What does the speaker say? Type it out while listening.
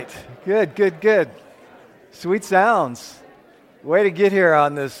Good, good, good. Sweet sounds. Way to get here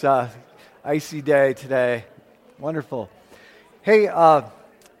on this icy day today. Wonderful. Hey,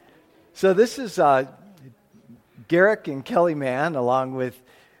 so this is Garrick and Kelly Mann, along with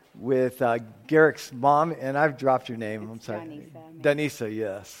Garrick's mom, and I've dropped your name. I'm sorry, Danisa.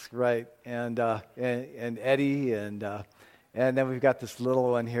 Yes, right, and Eddie, and then we've got this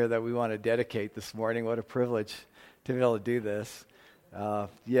little one here that we want to dedicate this morning. What a privilege to be able to do this.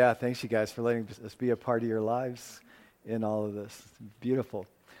 Thanks you guys for letting us be a part of your lives in all of this. Beautiful.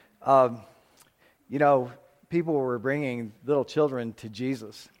 People were bringing little children to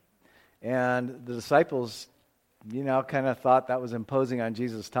Jesus, and the disciples, kind of thought that was imposing on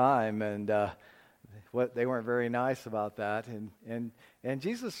Jesus' time, and they weren't very nice about that. And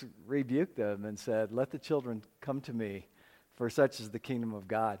Jesus rebuked them and said, "Let the children come to me, for such is the kingdom of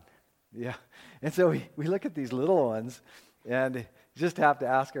God." Yeah, and so we look at these little ones, and just have to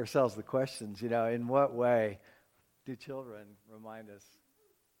ask ourselves the questions, in what way do children remind us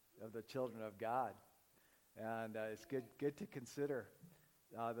of the children of God? And it's good to consider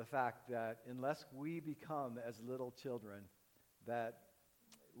the fact that unless we become as little children, that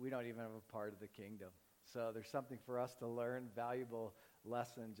we don't even have a part of the kingdom. So there's something for us to learn, valuable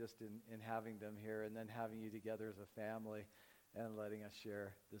lesson just in having them here, and then having you together as a family and letting us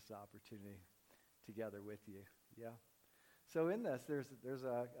share this opportunity together with you. Yeah. So in this, there's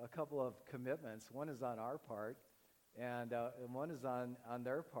a couple of commitments. One is on our part, and one is on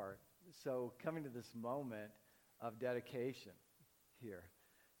their part. So coming to this moment of dedication here,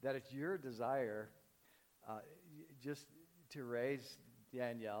 that it's your desire just to raise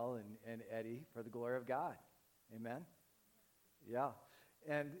Danielle and Eddie for the glory of God. Amen? Yeah.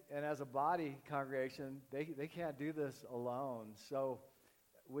 And as a body congregation, they can't do this alone. So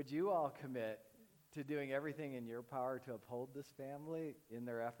would you all commit to doing everything in your power to uphold this family in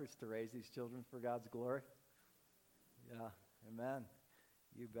their efforts to raise these children for God's glory? Yeah, amen.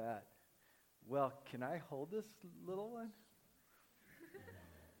 You bet. Well, can I hold this little one?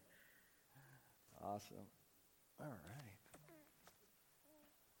 Awesome. All right.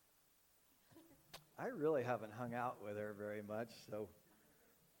 I really haven't hung out with her very much, so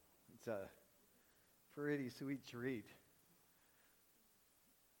it's a pretty sweet treat.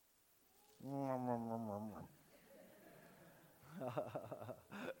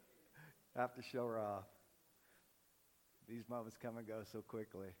 Have to show her off. These moments come and go so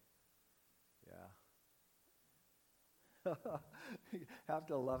quickly. Yeah. Have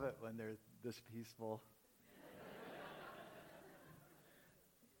to love it when they're this peaceful.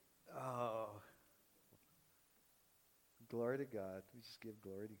 Oh. Glory to God. We just give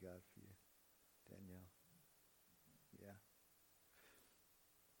glory to God for you, Danielle. Yeah.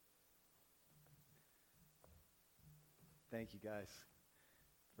 Thank you guys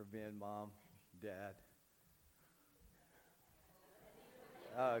for being mom, dad.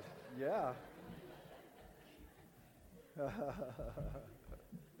 Yeah.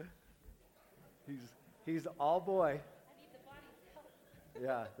 He's all boy.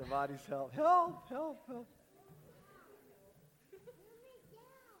 Yeah, the body's help. Help, help, help.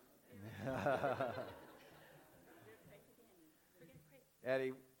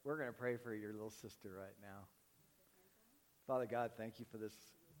 Eddie, we're going to pray for your little sister right now. Father God, thank you for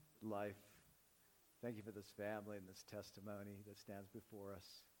this life. Thank you for this family and this testimony that stands before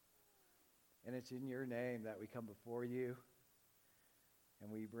us. And it's in your name that we come before you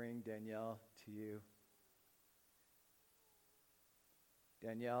and we bring Danielle to you.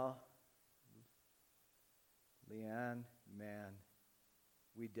 Danielle, Leanne, Mann,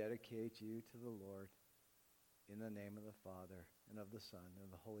 we dedicate you to the Lord in the name of the Father and of the Son and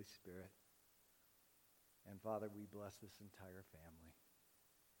of the Holy Spirit. And Father, we bless this entire family.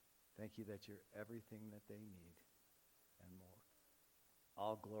 Thank you that you're everything that they need and more.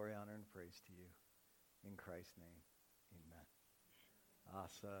 All glory, honor, and praise to you. In Christ's name, amen.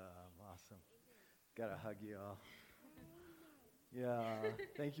 Awesome. Gotta hug you all. Yeah,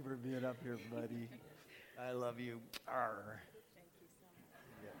 thank you for being up here, buddy. I love you. Arr. Thank you so much.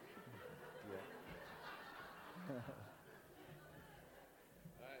 Yeah.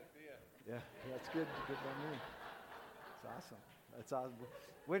 All right, see ya. Yeah, that's good. Good by me. It's awesome.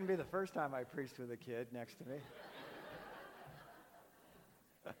 Wouldn't be the first time I preached with a kid next to me.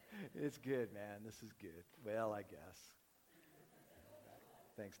 It's good, man. This is good. Well, I guess.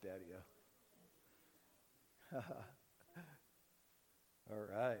 Thanks, Daddy-o. All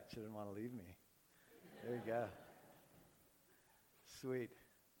right. She didn't want to leave me. There you go. Sweet.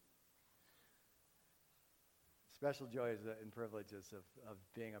 Special joys and privileges of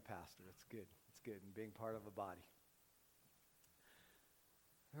being a pastor. It's good. And being part of a body.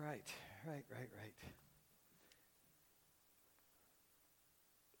 Right.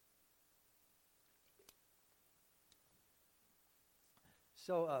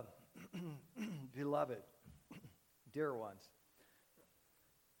 So, beloved, dear ones,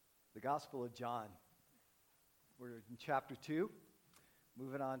 the Gospel of John. We're in chapter 2,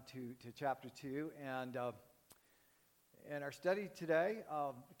 moving on to chapter 2, and our study today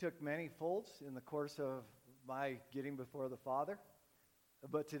took many folds in the course of my getting before the Father.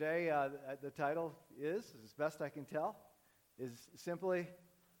 But today, the title is, as best I can tell, is simply,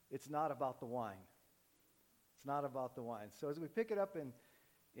 It's Not About the Wine. It's not about the wine. So as we pick it up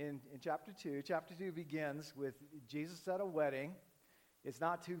in chapter 2 begins with Jesus at a wedding. It's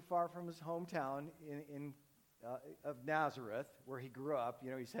not too far from his hometown of Nazareth, where he grew up. You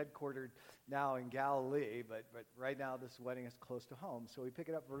know, he's headquartered now in Galilee, but right now this wedding is close to home. So we pick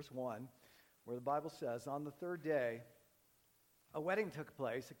it up verse 1, where the Bible says, on the third day, a wedding took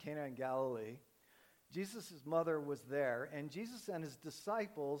place at Cana in Galilee. Jesus' mother was there, and Jesus and his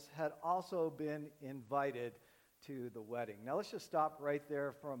disciples had also been invited to the wedding. Now let's just stop right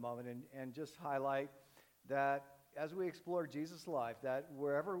there for a moment and just highlight that as we explore Jesus' life, that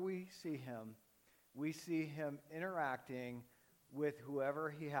wherever we see him interacting with whoever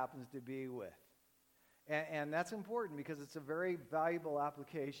he happens to be with. And that's important because it's a very valuable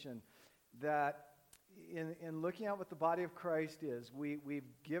application that in looking at what the body of Christ is, we've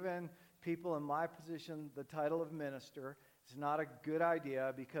given people in my position the title of minister. It's not a good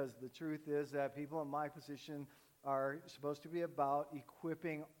idea because the truth is that people in my position are supposed to be about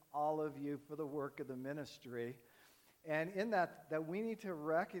equipping all of you for the work of the ministry. And in that we need to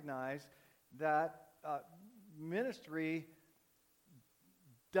recognize that ministry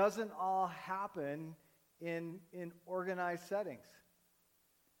doesn't all happen in organized settings,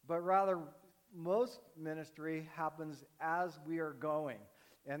 but rather most ministry happens as we are going.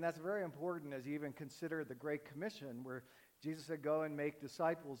 And that's very important as you even consider the Great Commission, where Jesus said, go and make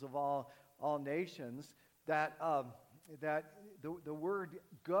disciples of all nations, that the word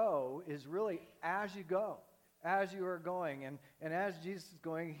go is really as you go, as you are going. And as Jesus is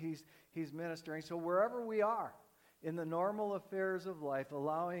going, he's ministering. So wherever we are in the normal affairs of life,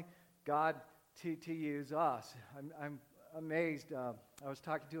 allowing God to use us. I'm amazed. I was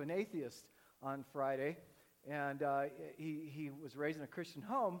talking to an atheist on Friday, and he was raised in a Christian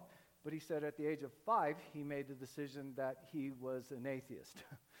home, but he said at the age of 5, he made the decision that he was an atheist.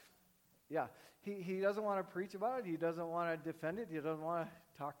 Yeah, he doesn't want to preach about it. He doesn't want to defend it. He doesn't want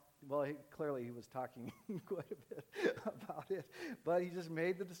to talk. Well, clearly he was talking quite a bit about it, but he just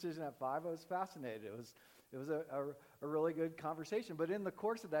made the decision at 5. I was fascinated. It was a really good conversation. But in the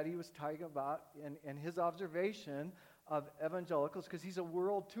course of that, he was talking about in his observation of evangelicals, because he's a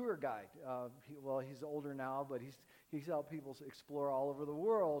world tour guide. He's older now, but he's helped people explore all over the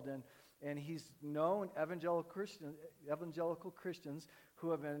world, and he's known evangelical Christians who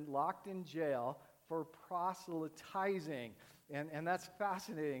have been locked in jail for proselytizing. And that's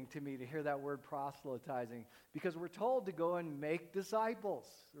fascinating to me to hear that word proselytizing, because we're told to go and make disciples,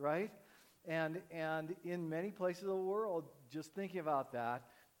 right? And in many places of the world, just thinking about that,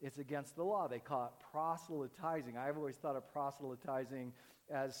 it's against the law. They call it proselytizing. I've always thought of proselytizing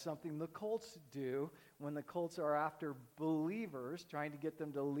as something the cults do when the cults are after believers, trying to get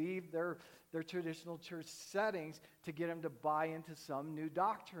them to leave their traditional church settings to get them to buy into some new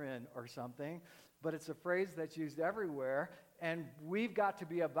doctrine or something. But it's a phrase that's used everywhere, and we've got to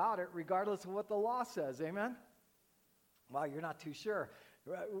be about it regardless of what the law says. Amen? Well, you're not too sure.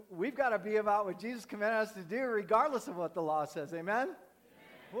 We've got to be about what Jesus commanded us to do regardless of what the law says. Amen?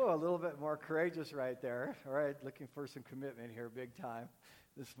 Whoa, a little bit more courageous right there. All right, looking for some commitment here big time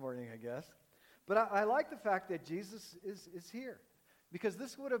this morning, I guess. But I like the fact that Jesus is here, because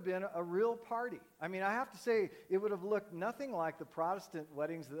this would have been a real party. I mean, I have to say, it would have looked nothing like the Protestant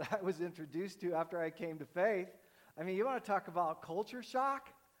weddings that I was introduced to after I came to faith. I mean, you want to talk about culture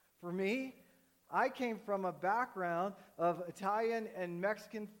shock? For me, I came from a background of Italian and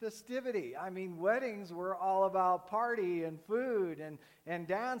Mexican festivity. I mean, weddings were all about party and food and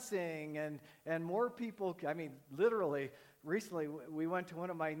dancing and more people. I mean, literally, recently we went to one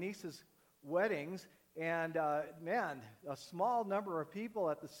of my niece's weddings, and man, a small number of people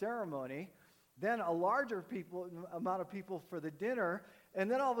at the ceremony, then a larger amount of people for the dinner, and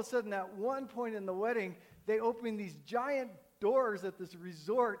then all of a sudden at one point in the wedding, they opened these giant doors at this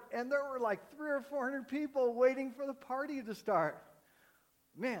resort, and there were like 300 or 400 people waiting for the party to start.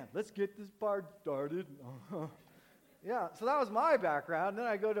 Man, let's get this party started. Yeah, so that was my background. Then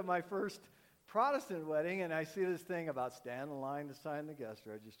I go to my first Protestant wedding, and I see this thing about stand in line to sign the guest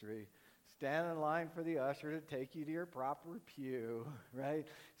registry, stand in line for the usher to take you to your proper pew, right?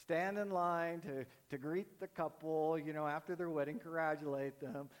 Stand in line to greet the couple, after their wedding, congratulate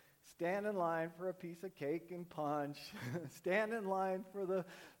them. Stand in line for a piece of cake and punch. Stand in line for the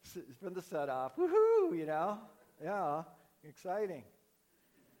set-off. Woohoo, Yeah, exciting.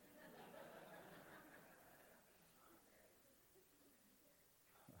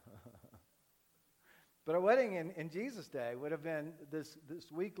 But a wedding in Jesus' day would have been this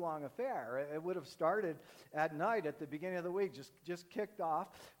week-long affair. It would have started at night at the beginning of the week, just kicked off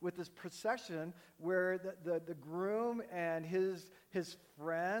with this procession where the groom and his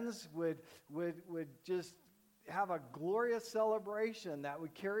friends would just have a glorious celebration that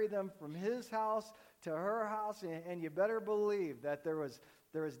would carry them from his house to her house. And you better believe that there was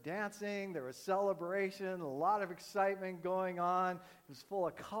dancing, there was celebration, a lot of excitement going on. It was full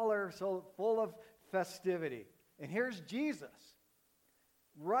of color, so full of festivity. And here's Jesus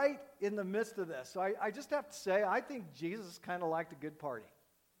right in the midst of this. So I just have to say, I think Jesus kind of liked a good party.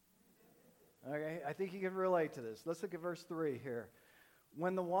 Okay, I think you can relate to this. Let's look at verse 3 here.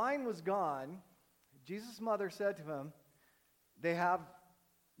 When the wine was gone, Jesus' mother said to him, "They have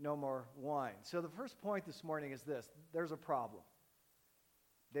no more wine." So the first point this morning is this: there's a problem.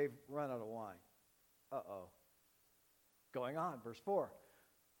 They've run out of wine. Uh-oh. Going on, verse 4.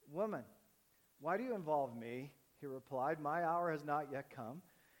 "Woman, why do you involve me?" He replied, "My hour has not yet come."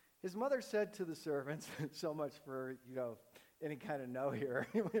 His mother said to the servants, so much for, any kind of no here.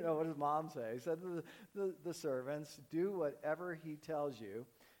 What does mom say? He said to the servants, "Do whatever he tells you."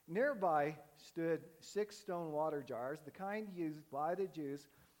 Nearby stood 6 stone water jars, the kind used by the Jews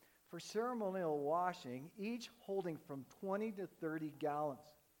for ceremonial washing, each holding from 20 to 30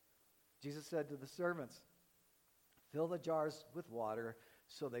 gallons. Jesus said to the servants, "Fill the jars with water."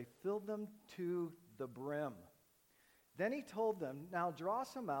 So they filled them to the brim. Then he told them, "Now draw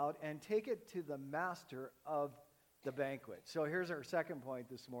some out and take it to the master of the banquet." So here's our second point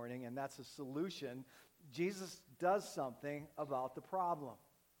this morning, and that's a solution. Jesus does something about the problem.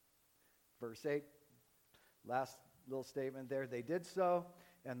 Verse 8, last little statement there. "They did so,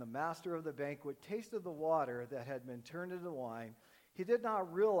 and the master of the banquet tasted the water that had been turned into wine. He did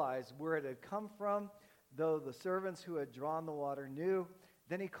not realize where it had come from, though the servants who had drawn the water knew.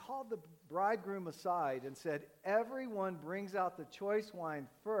 Then he called the bridegroom aside and said, 'Everyone brings out the choice wine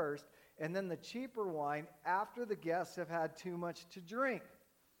first, and then the cheaper wine after the guests have had too much to drink.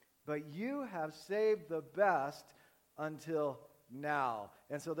 But you have saved the best until now.'"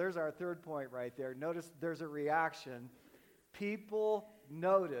 And so there's our third point right there. Notice there's a reaction. People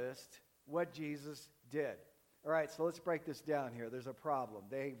noticed what Jesus did. All right, so let's break this down here. There's a problem.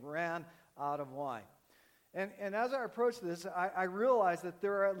 They ran out of wine. And as I approach this, I realize that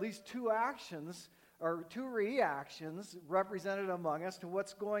there are at least 2 actions or 2 reactions represented among us to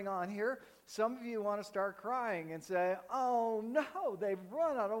what's going on here. Some of you want to start crying and say, "Oh no, they've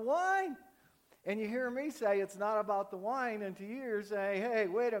run out of wine." And you hear me say it's not about the wine, and to you you're saying, "Hey,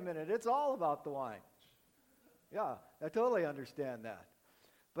 wait a minute, it's all about the wine." Yeah, I totally understand that.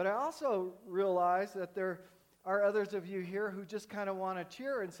 But I also realize that there are others of you here who just kind of want to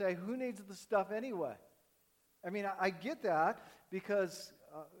cheer and say, "Who needs the stuff anyway?" I mean, I get that because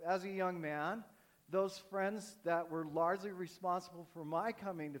as a young man, those friends that were largely responsible for my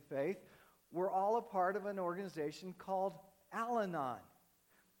coming to faith were all a part of an organization called Al-Anon.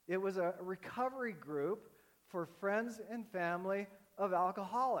 It was a recovery group for friends and family of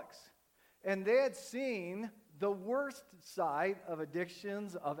alcoholics. And they had seen the worst side of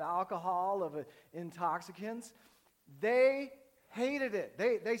addictions, of alcohol, of intoxicants. They hated it.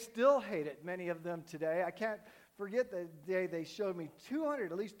 They still hate it, many of them today. I can't forget the day they showed me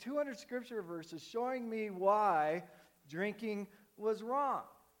at least 200 scripture verses showing me why drinking was wrong.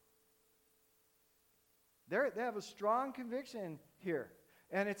 They have a strong conviction here.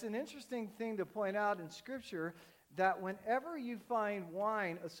 And it's an interesting thing to point out in Scripture that whenever you find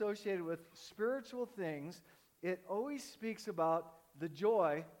wine associated with spiritual things, it always speaks about the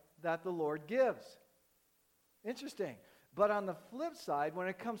joy that the Lord gives. Interesting. But on the flip side, when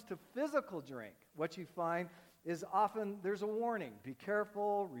it comes to physical drink, what you find is often there's a warning. Be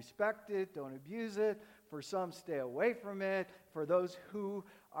careful, respect it, don't abuse it. For some, stay away from it. For those who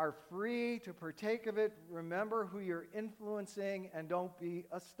are free to partake of it, remember who you're influencing and don't be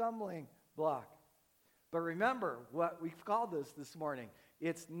a stumbling block. But remember what we've called this morning.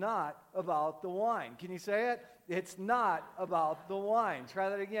 It's not about the wine. Can you say it? It's not about the wine. Try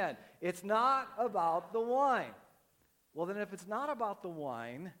that again. It's not about the wine. Well, then if it's not about the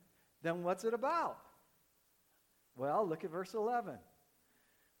wine, then what's it about? Well, look at verse 11.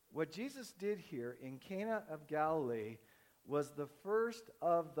 What Jesus did here in Cana of Galilee was the first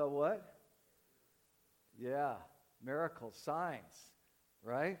of the what? Yeah, miracles, signs,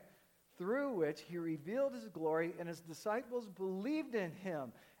 right? Through which he revealed his glory, and his disciples believed in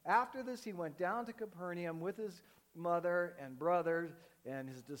him. After this, he went down to Capernaum with his mother and brothers and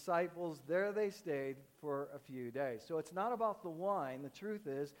his disciples. There they stayed for a few days. So it's not about the wine. The truth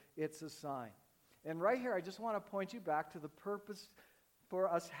is, it's a sign. And right here, I just want to point you back to the purpose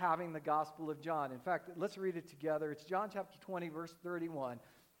for us having the Gospel of John. In fact, let's read it together. It's John chapter 20, verse 31.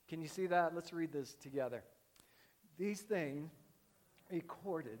 Can you see that? Let's read this together. These things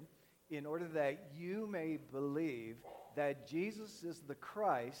recorded in order that you may believe that Jesus is the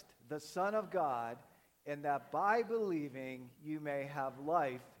Christ, the Son of God, and that by believing you may have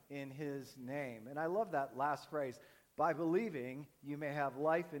life in his name. And I love that last phrase. By believing you may have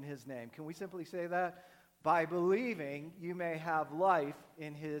life in his name. Can we simply say that? By believing you may have life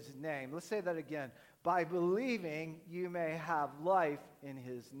in his name. Let's say that again. By believing you may have life in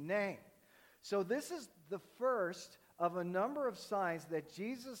his name. So this is the first of a number of signs that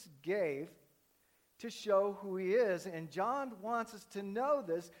Jesus gave to show who he is. And John wants us to know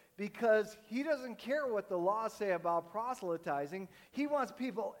this because he doesn't care what the laws say about proselytizing. He wants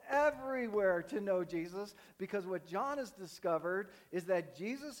people everywhere to know Jesus because what John has discovered is that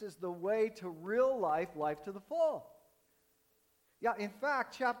Jesus is the way to real life, life to the full. Yeah, in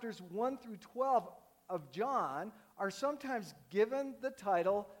fact, chapters 1 through 12 of John are sometimes given the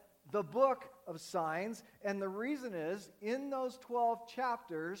title the book of signs, and the reason is, in those 12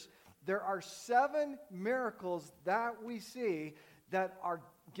 chapters, there are 7 miracles that we see that are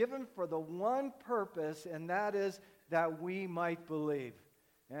given for the one purpose, and that is that we might believe.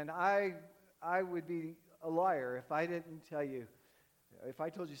 And I would be a liar if I didn't tell you, if I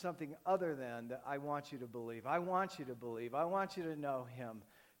told you something other than that I want you to believe. I want you to believe. I want you to know him.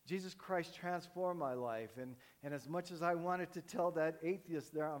 Jesus Christ transformed my life. And as much as I wanted to tell that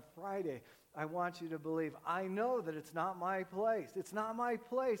atheist there on Friday, I want you to believe. I know that it's not my place. It's not my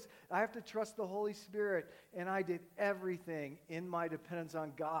place. I have to trust the Holy Spirit. And I did everything in my dependence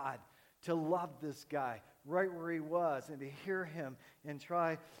on God to love this guy right where he was and to hear him and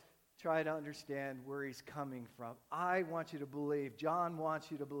try to understand where he's coming from. I want you to believe. John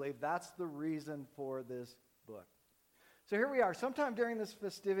wants you to believe. That's the reason for this book. So here we are. Sometime during this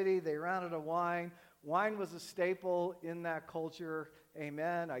festivity, they ran out of wine. Wine was a staple in that culture.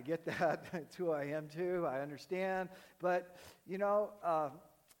 Amen. I get that. It's who I am too. I understand. But,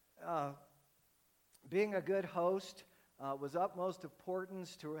 being a good host was utmost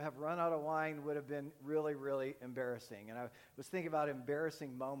importance. To have run out of wine would have been really, really embarrassing. And I was thinking about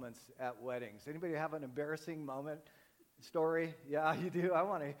embarrassing moments at weddings. Anybody have an embarrassing moment? Story? Yeah, you do. I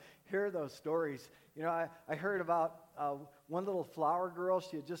want to hear those stories. I heard about one little flower girl.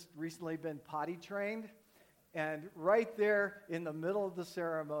 She had just recently been potty trained. And right there in the middle of the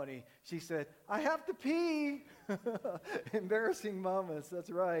ceremony, she said, "I have to pee." Embarrassing moments, that's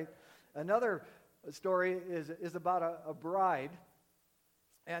right. Another story is about a bride.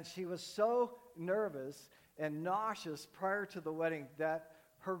 And she was so nervous and nauseous prior to the wedding that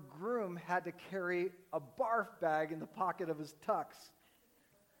her groom had to carry a barf bag in the pocket of his tux.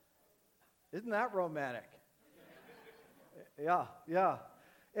 Isn't that romantic? Yeah.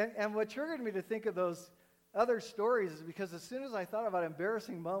 And what triggered me to think of those other stories is because as soon as I thought about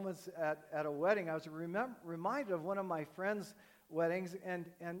embarrassing moments at a wedding, I was reminded of one of my friends' weddings. And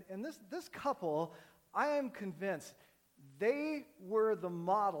this couple, I am convinced, they were the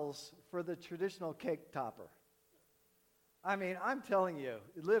models for the traditional cake topper. I mean, I'm telling you,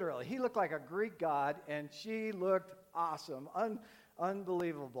 literally, he looked like a Greek god, and she looked awesome,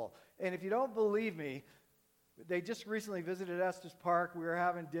 unbelievable. And if you don't believe me, they just recently visited Estes Park. We were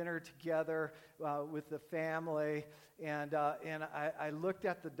having dinner together with the family, and I looked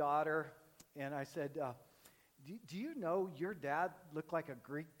at the daughter, and I said, do you know your dad looked like a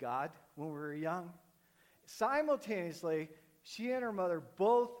Greek god when we were young? Simultaneously, she and her mother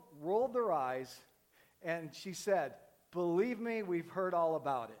both rolled their eyes, and she said, "Believe me, we've heard all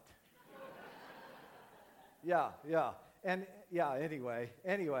about it." Yeah. And yeah, anyway.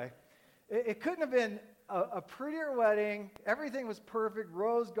 It couldn't have been a prettier wedding. Everything was perfect.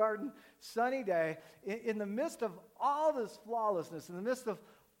 Rose garden, sunny day. In the midst of all this flawlessness, in the midst of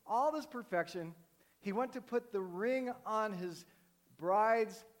all this perfection, he went to put the ring on his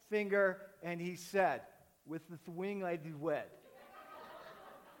bride's finger, and he said, "With the ring I do wed."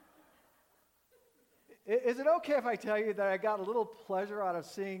 Is it okay if I tell you that I got a little pleasure out of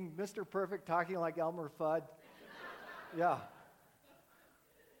seeing Mr. Perfect talking like Elmer Fudd? Yeah.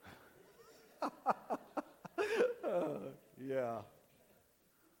 Yeah.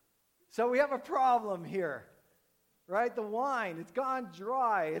 So we have a problem here, right? The wine, it's gone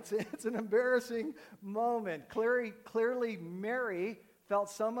dry. It's an embarrassing moment. Clearly, Mary felt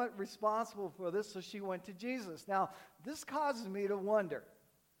somewhat responsible for this, so she went to Jesus. Now, this causes me to wonder,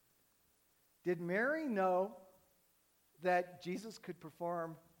 did Mary know that Jesus could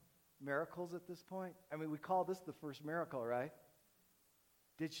perform miracles at this point? I mean, we call this the first miracle, right?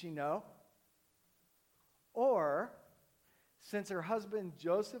 Did she know? Or, since her husband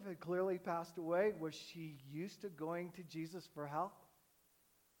Joseph had clearly passed away, was she used to going to Jesus for help?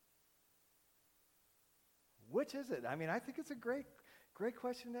 Which is it? I mean, I think it's a great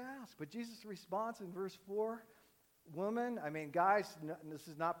question to ask. But Jesus' response in verse 4, woman, I mean, guys, this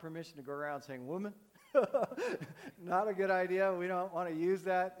is not permission to go around saying woman. Not a good idea. We don't want to use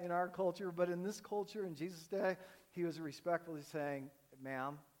that in our culture. But in this culture, in Jesus' day, he was respectfully saying,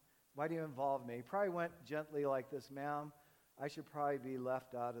 ma'am, why do you involve me? He probably went gently like this, ma'am, I should probably be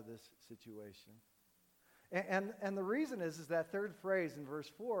left out of this situation. And the reason is that third phrase in verse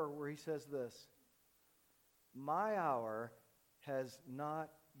 4 where he says this, my hour has not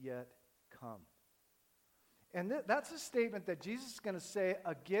yet come. And that's a statement that Jesus is going to say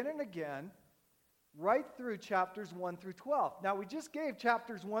again and again right through chapters 1 through 12. Now, we just gave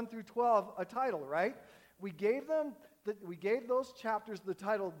chapters 1 through 12 a title, right? We gave those chapters the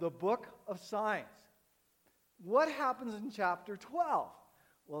title, The Book of Signs. What happens in chapter 12?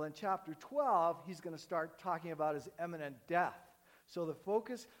 Well, in chapter 12, he's going to start talking about his imminent death. So the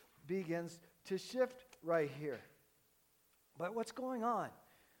focus begins to shift right here. But what's going on?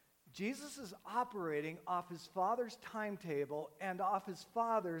 Jesus is operating off his Father's timetable and off his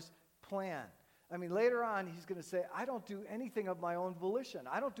Father's plan. I mean, later on, he's going to say, I don't do anything of my own volition.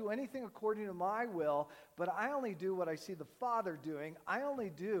 I don't do anything according to my will, but I only do what I see the Father doing. I only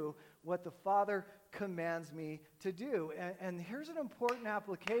do what the Father commands me to do. And here's an important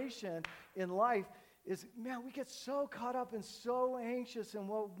application in life is, man, we get so caught up and so anxious in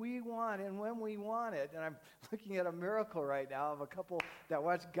what we want and when we want it. And I'm looking at a miracle right now of a couple that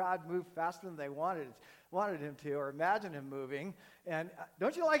watched God move faster than they wanted him to, or imagine him moving. And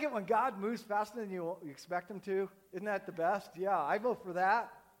don't you like it when God moves faster than you expect him to? Isn't that the best? Yeah, I vote for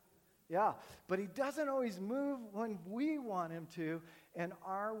that. Yeah, but he doesn't always move when we want him to. And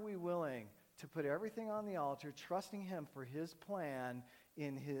are we willing to put everything on the altar, trusting him for his plan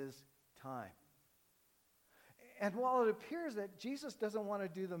in his time? And while it appears that Jesus doesn't want to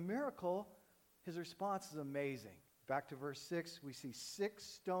do the miracle, his response is amazing. Back to verse 6, we see 6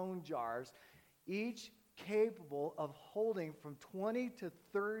 stone jars, each capable of holding from 20 to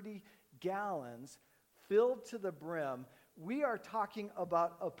 30 gallons filled to the brim. We are talking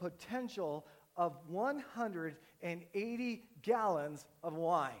about a potential of 180 gallons of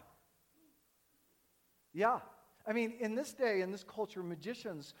wine. Yeah. I mean, in this day, in this culture,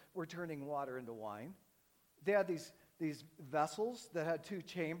 magicians were turning water into wine. They had these vessels that had 2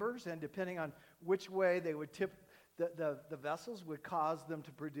 chambers, and depending on which way they would tip the vessels would cause them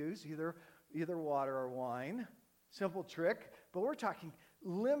to produce either water or wine. Simple trick, but we're talking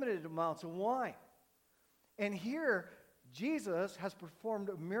limited amounts of wine. And here, Jesus has performed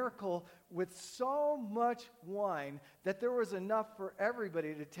a miracle with so much wine that there was enough for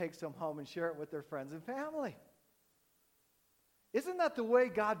everybody to take some home and share it with their friends and family. Isn't that the way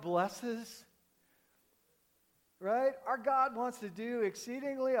God blesses? Right? Our God wants to do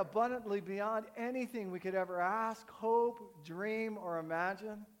exceedingly abundantly beyond anything we could ever ask, hope, dream, or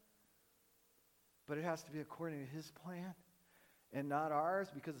imagine. But it has to be according to his plan and not ours,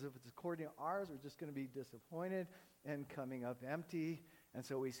 because if it's according to ours, we're just going to be disappointed and coming up empty. And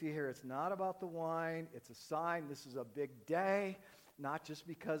so we see here it's not about the wine. It's a sign this is a big day, not just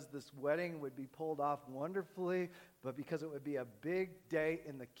because this wedding would be pulled off wonderfully, but because it would be a big day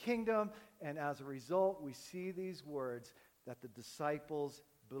in the kingdom. And as a result, we see these words that the disciples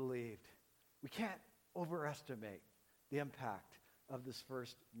believed. We can't overestimate the impact of this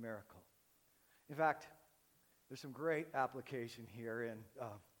first miracle. In fact, there's some great application here. And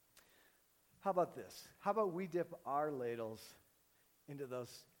how about this? How about we dip our ladles into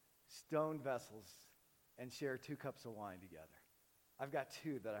those stone vessels and share 2 cups of wine together? I've got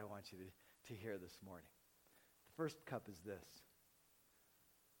 2 that I want you to hear this morning. The first cup is this.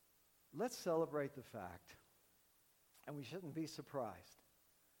 Let's celebrate the fact, and we shouldn't be surprised,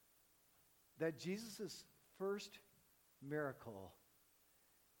 that Jesus' first miracle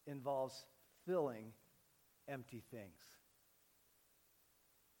involves filling empty things.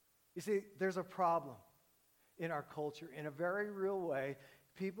 You see, there's a problem in our culture. In a very real way,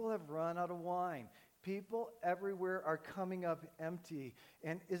 people have run out of wine. People everywhere are coming up empty.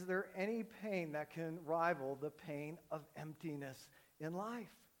 And is there any pain that can rival the pain of emptiness in life?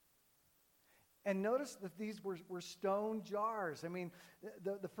 And notice that these were stone jars. I mean,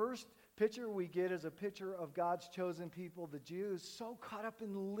 the first picture we get is a picture of God's chosen people, the Jews, so caught up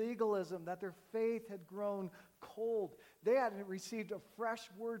in legalism that their faith had grown cold. They hadn't received a fresh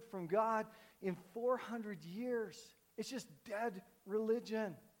word from God in 400 years. It's just dead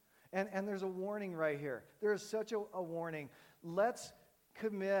religion. And there's a warning right here. There is such a warning. Let's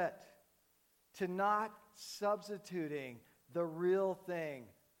commit to not substituting the real thing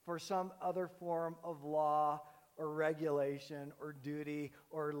for some other form of law or regulation or duty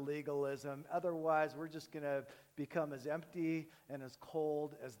or legalism. Otherwise, we're just going to become as empty and as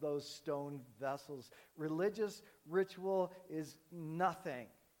cold as those stone vessels. Religious ritual is nothing.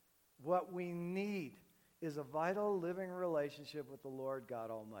 What we need is a vital living relationship with the Lord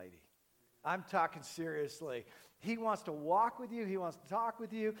God Almighty. I'm talking seriously. He wants to walk with you. He wants to talk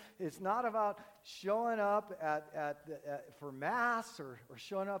with you. It's not about showing up for Mass or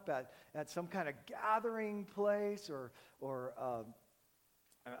showing up at some kind of gathering place or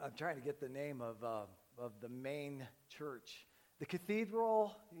I'm trying to get the name of the main church. The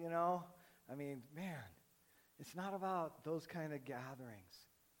cathedral, you know. I mean, man, it's not about those kind of gatherings.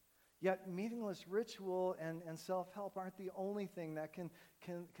 Yet meaningless ritual and self-help aren't the only thing that can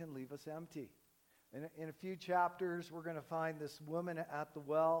leave us empty. In a few chapters, we're going to find this woman at the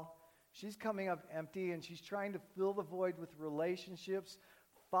well. She's coming up empty, and she's trying to fill the void with relationships.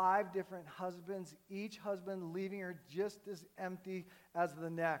 5 different husbands, each husband leaving her just as empty as the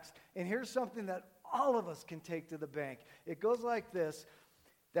next. And here's something that all of us can take to the bank. It goes like this,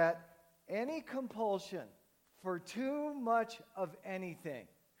 that any compulsion for too much of anything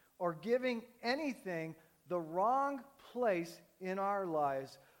or giving anything the wrong place in our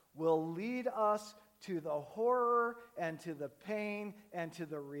lives will lead us to the horror and to the pain and to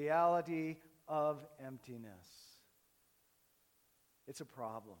the reality of emptiness. It's a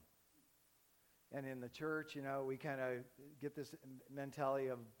problem. And in the church, you know, we kind of get this mentality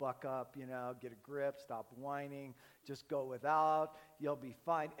of buck up, you know, get a grip, stop whining, just go without, you'll be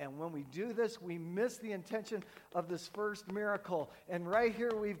fine. And when we do this, we miss the intention of this first miracle. And right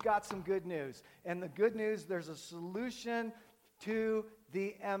here, we've got some good news. And the good news, there's a solution to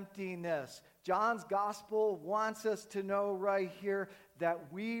the emptiness. John's gospel wants us to know right here that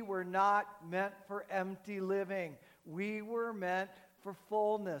we were not meant for empty living. We were meant for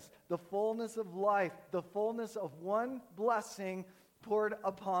fullness, the fullness of life, the fullness of one blessing poured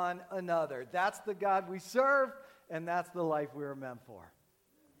upon another. That's the God we serve, and that's the life we were meant for.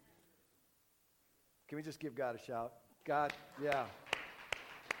 Can we just give God a shout? God, yeah.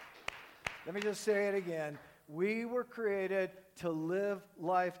 Let me just say it again. We were created to live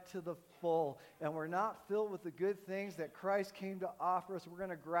life to the full, and we're not filled with the good things that Christ came to offer us. We're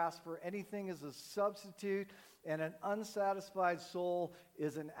going to grasp for anything as a substitute, and an unsatisfied soul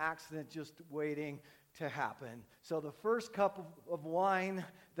is an accident just waiting to happen. So the first cup of wine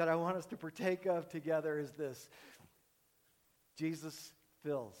that I want us to partake of together is this. Jesus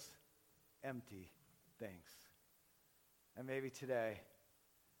fills empty things. And maybe today,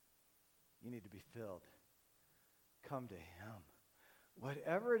 you need to be filled. Come to Him.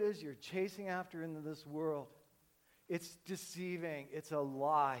 Whatever it is you're chasing after in this world, it's deceiving, it's a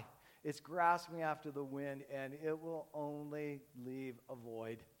lie, it's grasping after the wind, and it will only leave a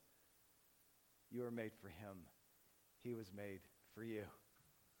void. You are made for Him. He was made for you.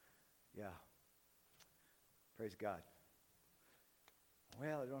 Yeah. Praise God.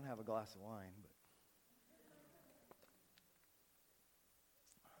 Well, I don't have a glass of wine, but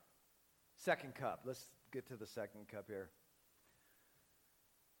second cup. Let's get to the second cup here.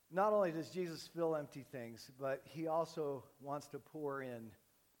 Not only does Jesus fill empty things, but He also wants to pour in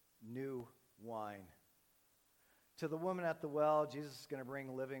new wine. To the woman at the well, Jesus is going to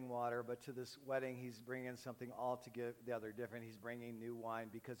bring living water, but to this wedding, He's bringing something altogether different. He's bringing new wine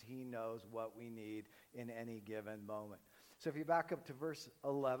because He knows what we need in any given moment. So if you back up to verse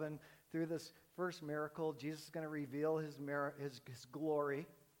 11, through this first miracle, Jesus is going to reveal His glory.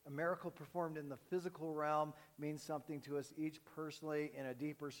 A miracle performed in the physical realm means something to us each personally in a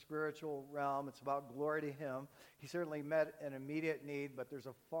deeper spiritual realm. It's about glory to Him. He certainly met an immediate need, but there's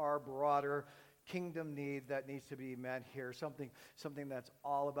a far broader kingdom need that needs to be met here. Something that's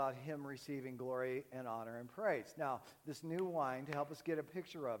all about Him receiving glory and honor and praise. Now, this new wine, to help us get a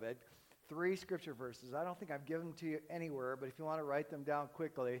picture of it, 3 scripture verses. I don't think I've given them to you anywhere, but if you want to write them down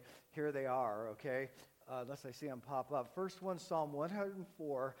quickly, here they are, okay? Unless I see them pop up. First one, Psalm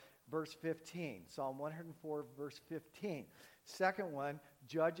 104, verse 15. Psalm 104, verse 15. Second one,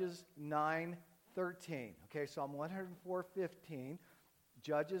 Judges 9:13. Okay, Psalm 104, 15.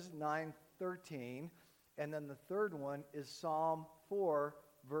 Judges 9:13. And then the third one is Psalm 4,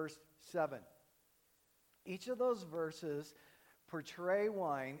 verse 7. Each of those verses portray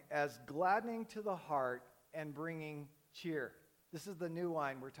wine as gladdening to the heart and bringing cheer. This is the new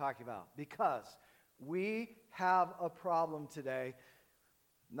wine we're talking about, because we have a problem today.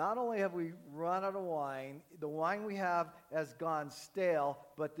 Not only have we run out of wine, the wine we have has gone stale,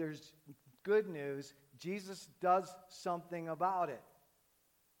 but there's good news. Jesus does something about it.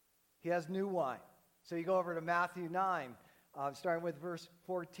 He has new wine. So you go over to Matthew 9, starting with verse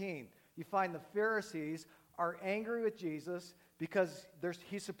 14. You find the Pharisees are angry with Jesus because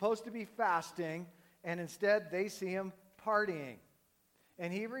he's supposed to be fasting, and instead they see him partying.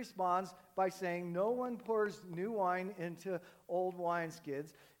 And he responds by saying, no one pours new wine into old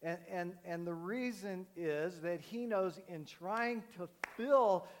wineskins. And the reason is that he knows in trying to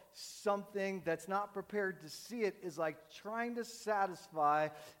fill something that's not prepared to see it is like trying to satisfy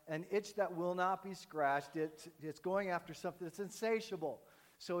an itch that will not be scratched. It's going after something that's insatiable.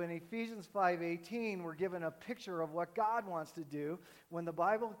 So in Ephesians 5:18, we're given a picture of what God wants to do when the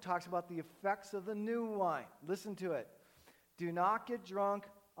Bible talks about the effects of the new wine. Listen to it. Do not get drunk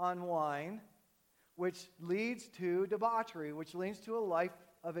on wine, which leads to debauchery, which leads to a life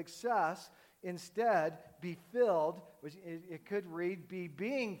of excess. Instead, be filled, which it could read, be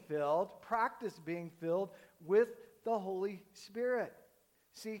being filled, practice being filled with the Holy Spirit.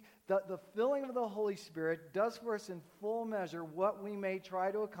 See, the filling of the Holy Spirit does for us in full measure what we may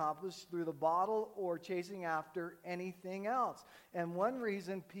try to accomplish through the bottle or chasing after anything else. And one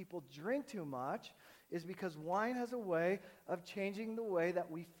reason people drink too much is because wine has a way of changing the way that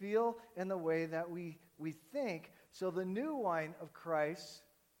we feel and the way that we think. So the new wine of Christ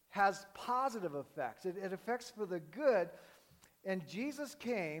has positive effects. It affects for the good. And Jesus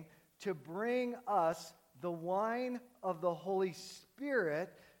came to bring us the wine of the Holy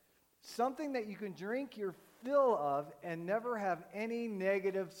Spirit, something that you can drink your fill of and never have any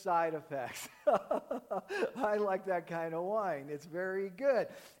negative side effects. I like that kind of wine. It's very good.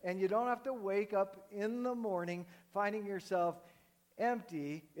 And you don't have to wake up in the morning finding yourself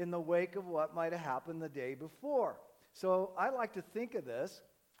empty in the wake of what might have happened the day before. So I like to think of this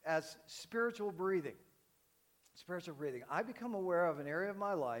as spiritual breathing. Spiritual breathing. I become aware of an area of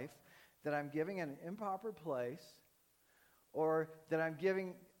my life that I'm giving an improper place, or that I'm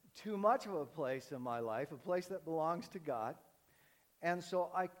giving too much of a place in my life, a place that belongs to God. And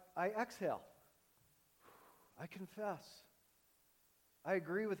so I exhale. I confess. I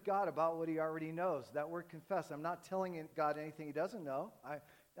agree with God about what he already knows. That word confess, I'm not telling God anything he doesn't know.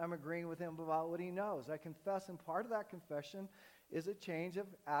 I'm agreeing with him about what he knows. I confess, and part of that confession is a change of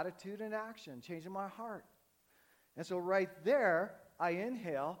attitude and action, change in my heart. And so right there, I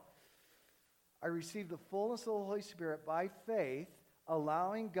inhale. I receive the fullness of the Holy Spirit by faith,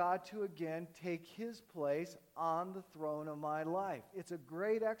 allowing God to again take his place on the throne of my life. It's a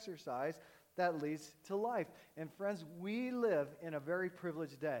great exercise that leads to life. And friends, we live in a very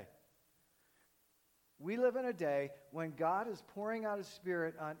privileged day. We live in a day when God is pouring out his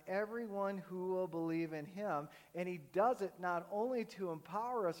Spirit on everyone who will believe in him. And he does it not only to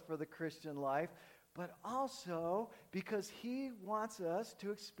empower us for the Christian life, but also because he wants us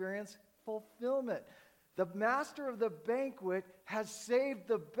to experience fulfillment. The master of the banquet has saved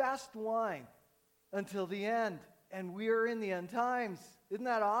the best wine until the end, and we are in the end times. Isn't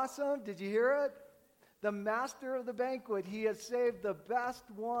that awesome? Did you hear it? The master of the banquet, he has saved the best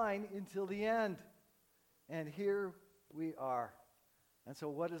wine until the end. And here we are. And so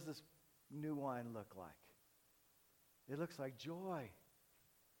what does this new wine look like? It looks like joy.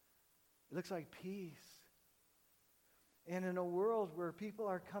 It looks like peace. And in a world where people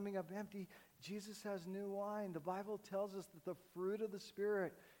are coming up empty, Jesus has new wine. The Bible tells us that the fruit of the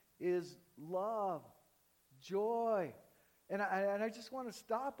Spirit is love, joy. And I just want to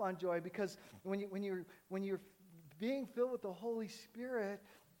stop on joy, because when you're being filled with the Holy Spirit,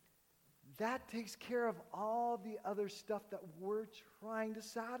 that takes care of all the other stuff that we're trying to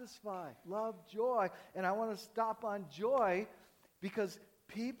satisfy. Love, joy. And I want to stop on joy because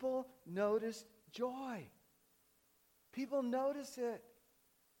people notice joy. People notice it.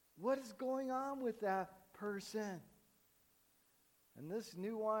 What is going on with that person? And this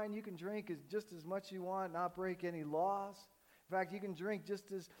new wine you can drink is just as much as you want, not break any laws. In fact, you can drink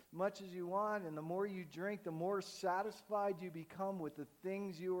just as much as you want, and the more you drink, the more satisfied you become with the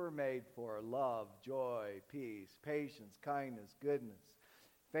things you were made for. Love, joy, peace, patience, kindness, goodness,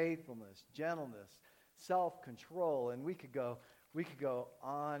 faithfulness, gentleness, self-control, and we could go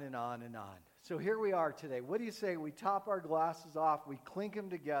on and on and on. So here we are today. What do you say we top our glasses off, we clink them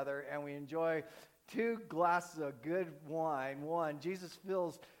together, and we enjoy 2 glasses of good wine. One, Jesus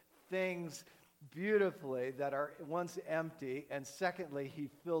fills things beautifully that are once empty, and secondly, he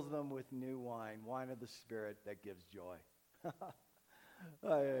fills them with new wine, wine of the Spirit that gives joy.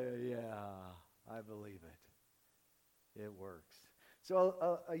 Yeah, I believe it. It works.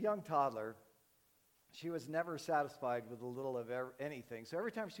 So a young toddler, she was never satisfied with a little of anything. So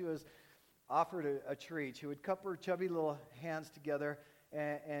every time she was offered a treat, she would cup her chubby little hands together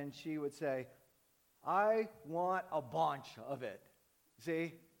and she would say, I want a bunch of it.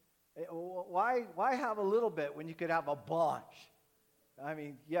 See? Why have a little bit when you could have a bunch? I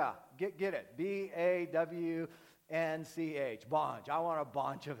mean, yeah, get it. BAWNCH, bunch. I want a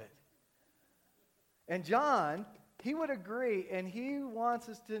bunch of it. And John, he would agree, and he wants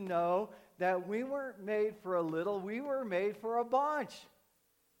us to know that we weren't made for a little, we were made for a bunch.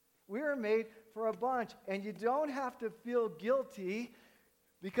 We were made for a bunch. And you don't have to feel guilty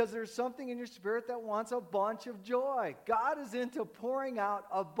because there's something in your spirit that wants a bunch of joy. God is into pouring out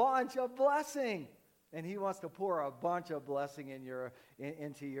a bunch of blessing. And he wants to pour a bunch of blessing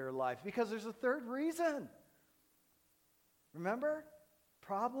into your life. Because there's a third reason. Remember?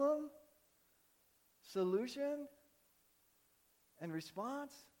 Problem, solution, and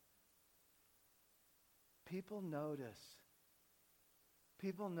response. People notice.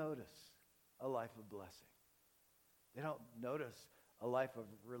 People notice a life of blessing. They don't notice a life of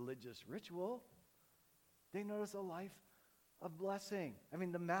religious ritual. They notice a life of blessing. I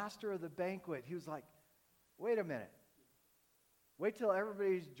mean, the master of the banquet, he was like, wait a minute. Wait till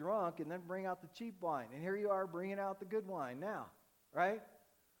everybody's drunk and then bring out the cheap wine. And here you are bringing out the good wine now, right?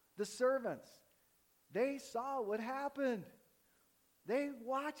 The servants, they saw what happened. They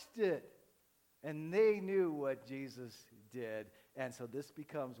watched it. And they knew what Jesus did. And so this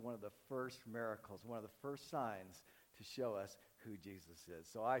becomes one of the first miracles, one of the first signs to show us who Jesus is.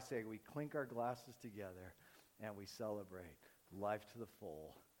 So I say we clink our glasses together and we celebrate life to the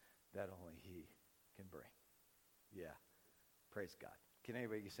full that only he can bring. Yeah. Praise God. Can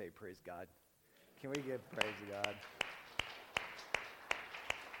anybody say praise God? Can we give praise to God?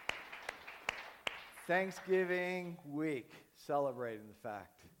 Thanksgiving week, celebrating the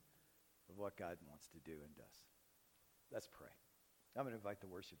fact of what God wants to do and does. Let's pray. I'm going to invite the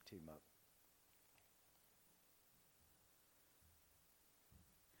worship team up.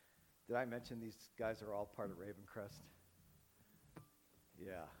 Did I mention these guys are all part of Ravencrest?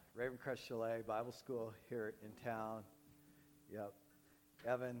 Yeah. Ravencrest Chalet Bible School here in town. Yep.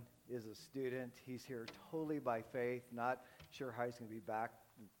 Evan is a student. He's here totally by faith. Not sure how he's going to be back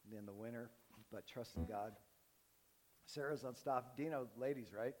in the winter, but trusting God. Sarah's on staff. Dino,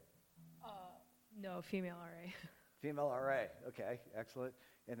 ladies, right? No, female RA. Female RA. Okay, excellent.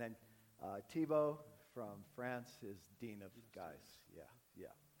 And then Thibaut from France is Dean of Guys. Yeah.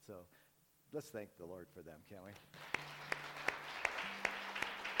 So let's thank the Lord for them, can't we?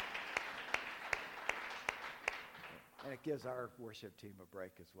 And it gives our worship team a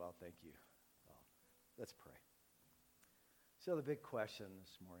break as well. Thank you. Well, let's pray. So the big question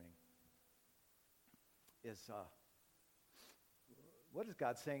this morning is, what is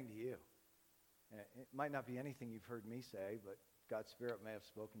God saying to you? It might not be anything you've heard me say, but God's Spirit may have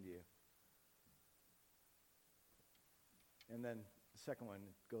spoken to you. And then the second one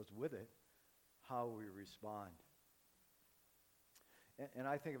goes with it, how we respond. And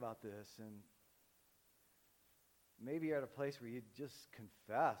I think about this, and maybe you're at a place where you just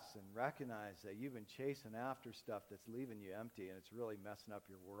confess and recognize that you've been chasing after stuff that's leaving you empty, and it's really messing up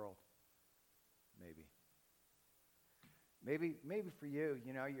your world. Maybe for you,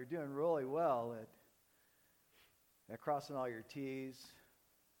 you're doing really well at crossing all your T's,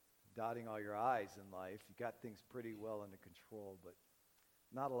 dotting all your I's in life. You got things pretty well under control, but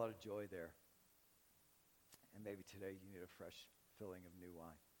not a lot of joy there. And maybe today you need a fresh filling of new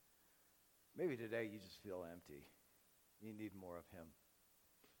wine. Maybe today you just feel empty. You need more of him.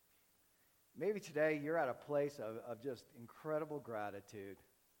 Maybe today you're at a place of just incredible gratitude,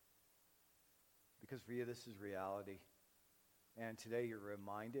 because for you this is reality. And today you're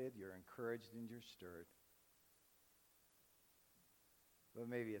reminded, you're encouraged, and you're stirred. But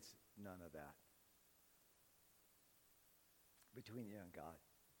maybe it's none of that. Between you and God,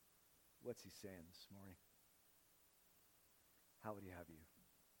 what's he saying this morning? How would he have you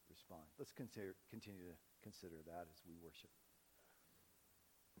respond? Let's continue to consider that as we worship.